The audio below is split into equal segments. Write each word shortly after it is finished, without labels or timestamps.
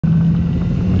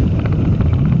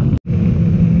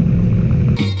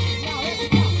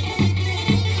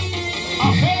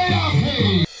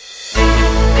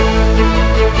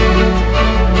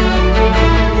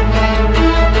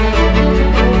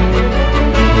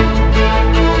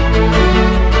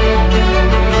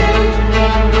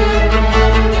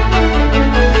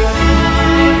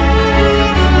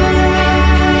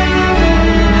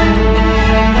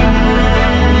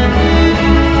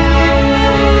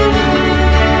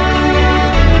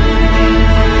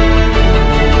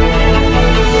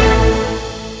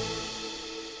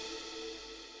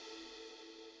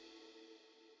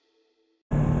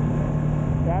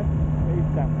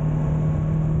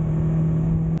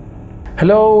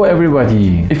Hello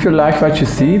everybody! If you like what you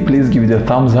see, please give it a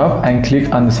thumbs up and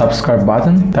click on the subscribe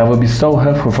button. That will be so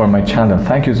helpful for my channel.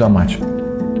 Thank you so much.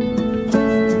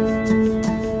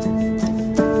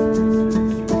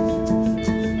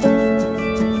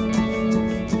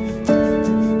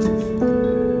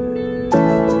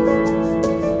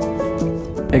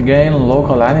 Again,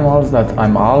 local animals that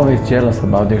I'm always jealous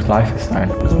about their lifestyle.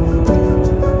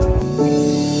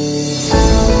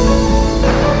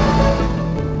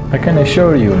 I can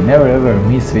assure you, never ever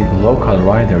miss with local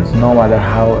riders. No matter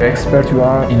how expert you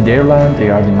are in their land, they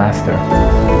are the master.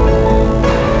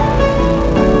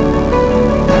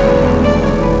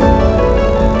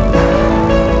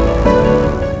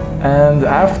 And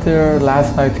after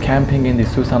last night camping in the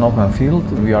Khuzestan open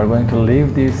field, we are going to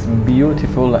leave this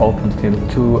beautiful open field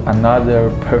to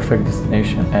another perfect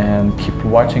destination. And keep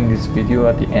watching this video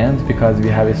at the end because we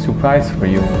have a surprise for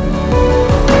you.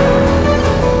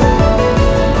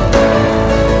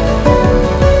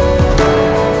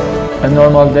 A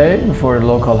normal day for a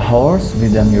local horse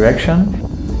with an erection.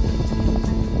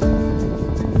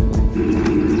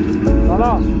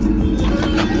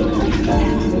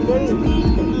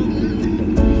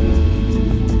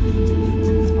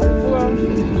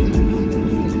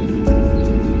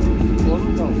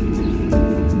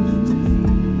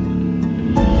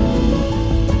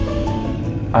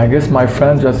 I guess my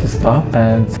friend just stopped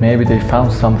and maybe they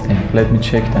found something. Let me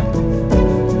check that.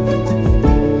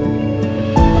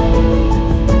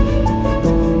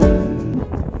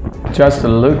 Just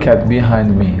look at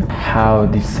behind me, how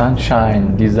the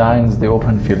sunshine designs the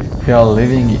open field. We are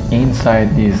living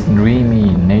inside this dreamy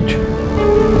nature.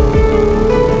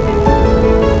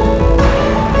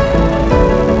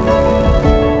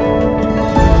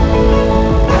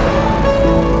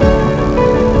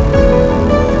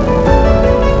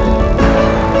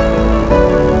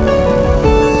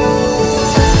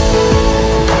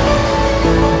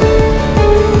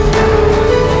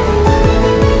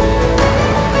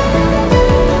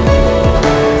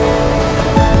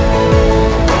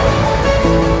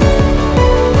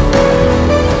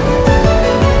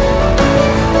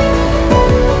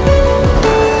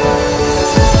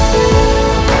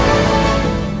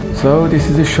 So this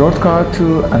is a shortcut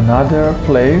to another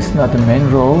place, not the main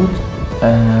road,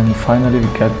 and finally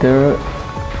we get there.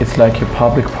 It's like a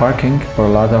public parking for a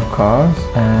lot of cars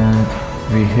and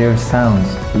we hear sounds.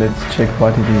 Let's check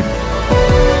what it is.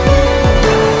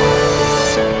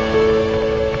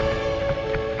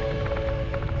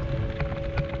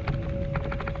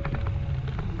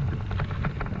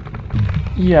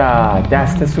 Yeah,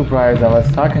 that's the surprise I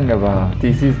was talking about.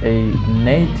 This is a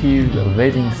native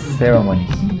wedding ceremony.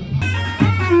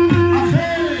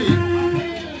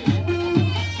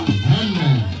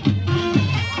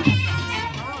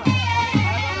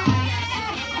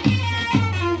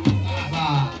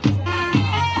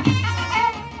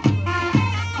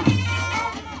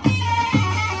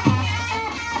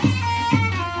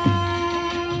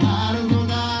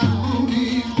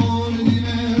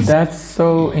 That's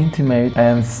so intimate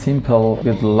and simple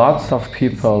with lots of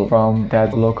people from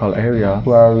that local area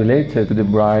who are related to the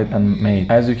bride and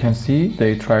maid. As you can see,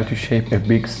 they try to shape a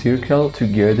big circle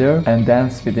together and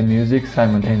dance with the music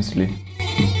simultaneously.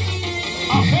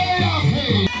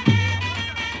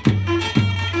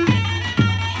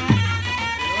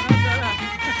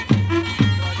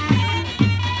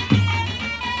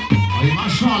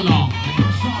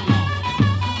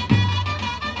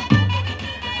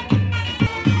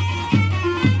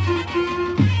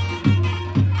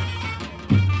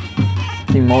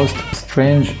 The most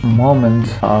strange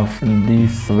moment of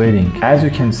this wedding. As you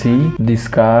can see, this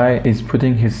guy is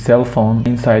putting his cell phone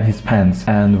inside his pants.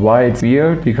 And why it's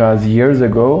weird? Because years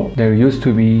ago there used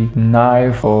to be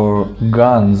knife or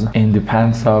guns in the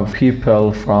pants of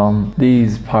people from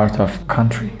these part of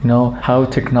country. You know how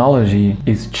technology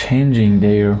is changing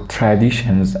their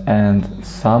traditions, and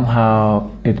somehow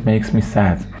it makes me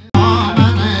sad.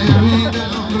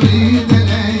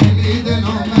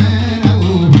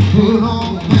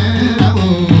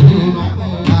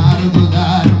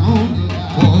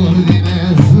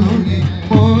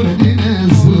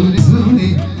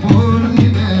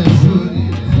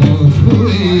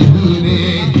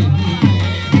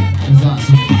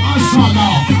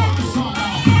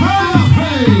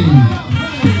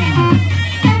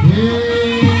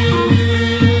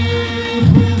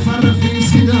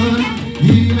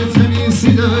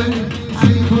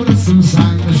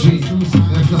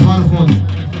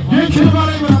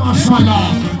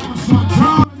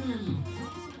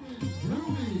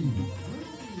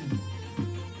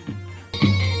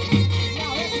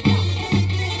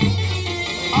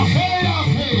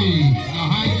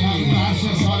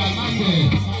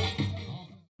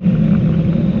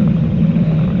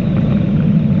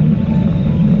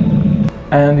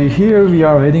 And here we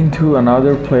are heading to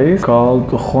another place called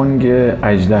Khong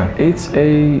Azhdar. It's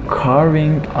a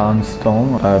carving on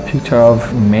stone, a picture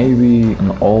of maybe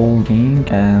an old king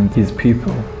and his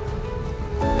people.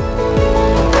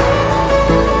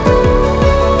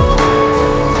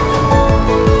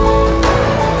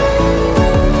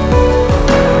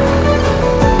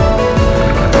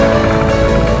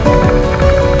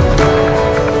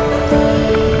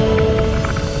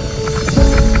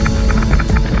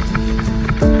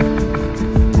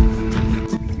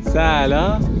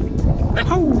 سلام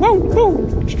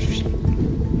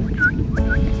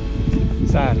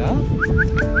سلام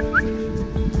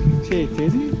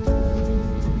چطوری؟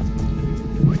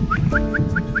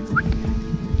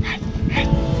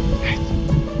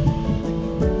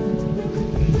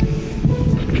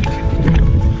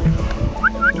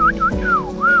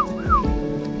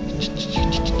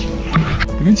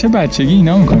 ببین چه بچگی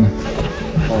اینا میکنه.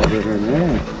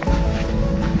 آبرونه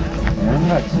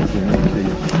اینقدر چیزه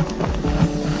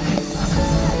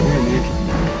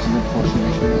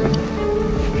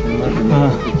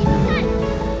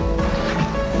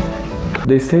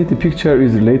They say the picture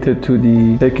is related to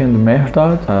the second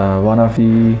Mehdad, one of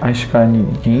the Ashkani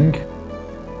king,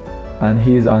 and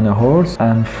he is on a horse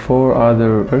and 4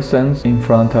 other persons in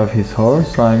front of his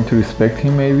horse trying to respect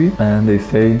him maybe, and they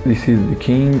say this is the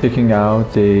king checking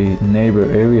out the neighbor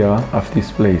area of this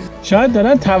place. شاید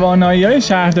دارن توانایی‌های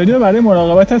شهرداری رو برای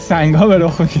مراقبت از سنگ‌ها به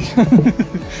رخ می‌کشن.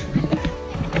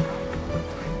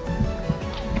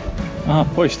 آها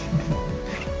پشت.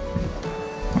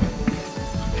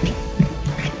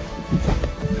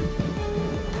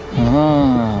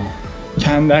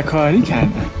 کنده‌کاری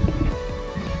کردن.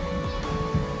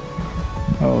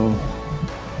 Oh.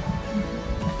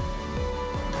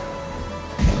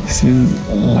 This is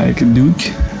like a duke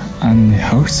and the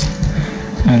horse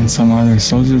and some other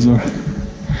soldiers or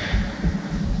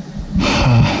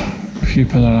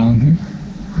people around him.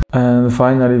 And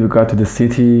finally we got to the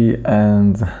city,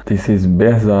 and this is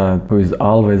Behzad, who is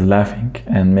always laughing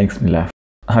and makes me laugh.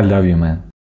 I love you, man.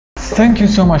 Thank you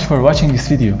so much for watching this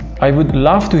video. I would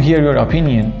love to hear your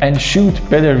opinion and shoot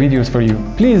better videos for you.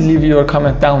 Please leave your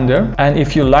comment down there, and if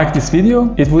you like this video,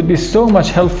 it would be so much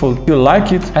helpful if you like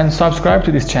it and subscribe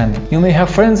to this channel. You may have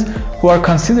friends who are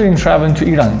considering traveling to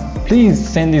Iran. Please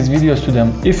send these videos to them.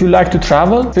 If you like to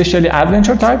travel, especially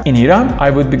adventure type, in Iran, I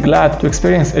would be glad to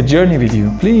experience a journey with you.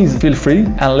 Please feel free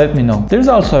and let me know. There is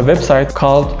also a website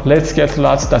called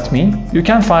letsgetlots.me. You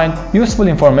can find useful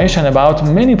information about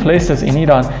many places in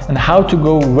Iran and how to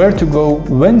go, where to go,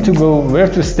 when to go, where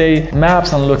to stay, maps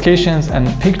and locations and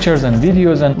pictures and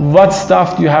videos and what stuff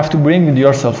you have to bring with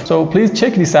yourself. So please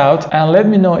check this out and let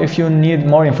me know if you need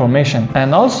more information. And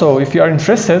also, if you are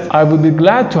interested, I would be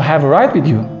glad to have a ride with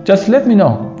you. Just let me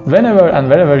know whenever and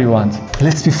wherever you want.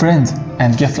 Let's be friends and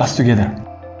get lost together.